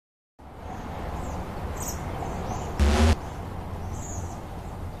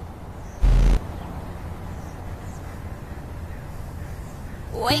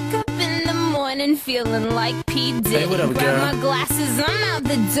Wake up in the morning feeling like P. Diddy. Hey, what up, Grab girl? my glasses, I'm out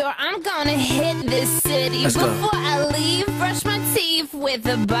the door. I'm gonna hit this city. Let's go. Before I leave, brush my teeth with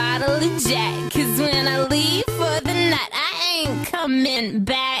a bottle of Jack. Cause when I leave for the night, I ain't coming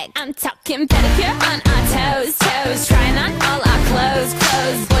back. I'm talking pedicure on our toes, toes. Trying on all our clothes,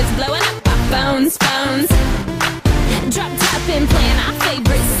 clothes. Boys blowing up our phones, phones. Drop top and playing our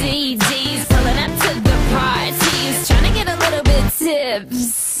favorite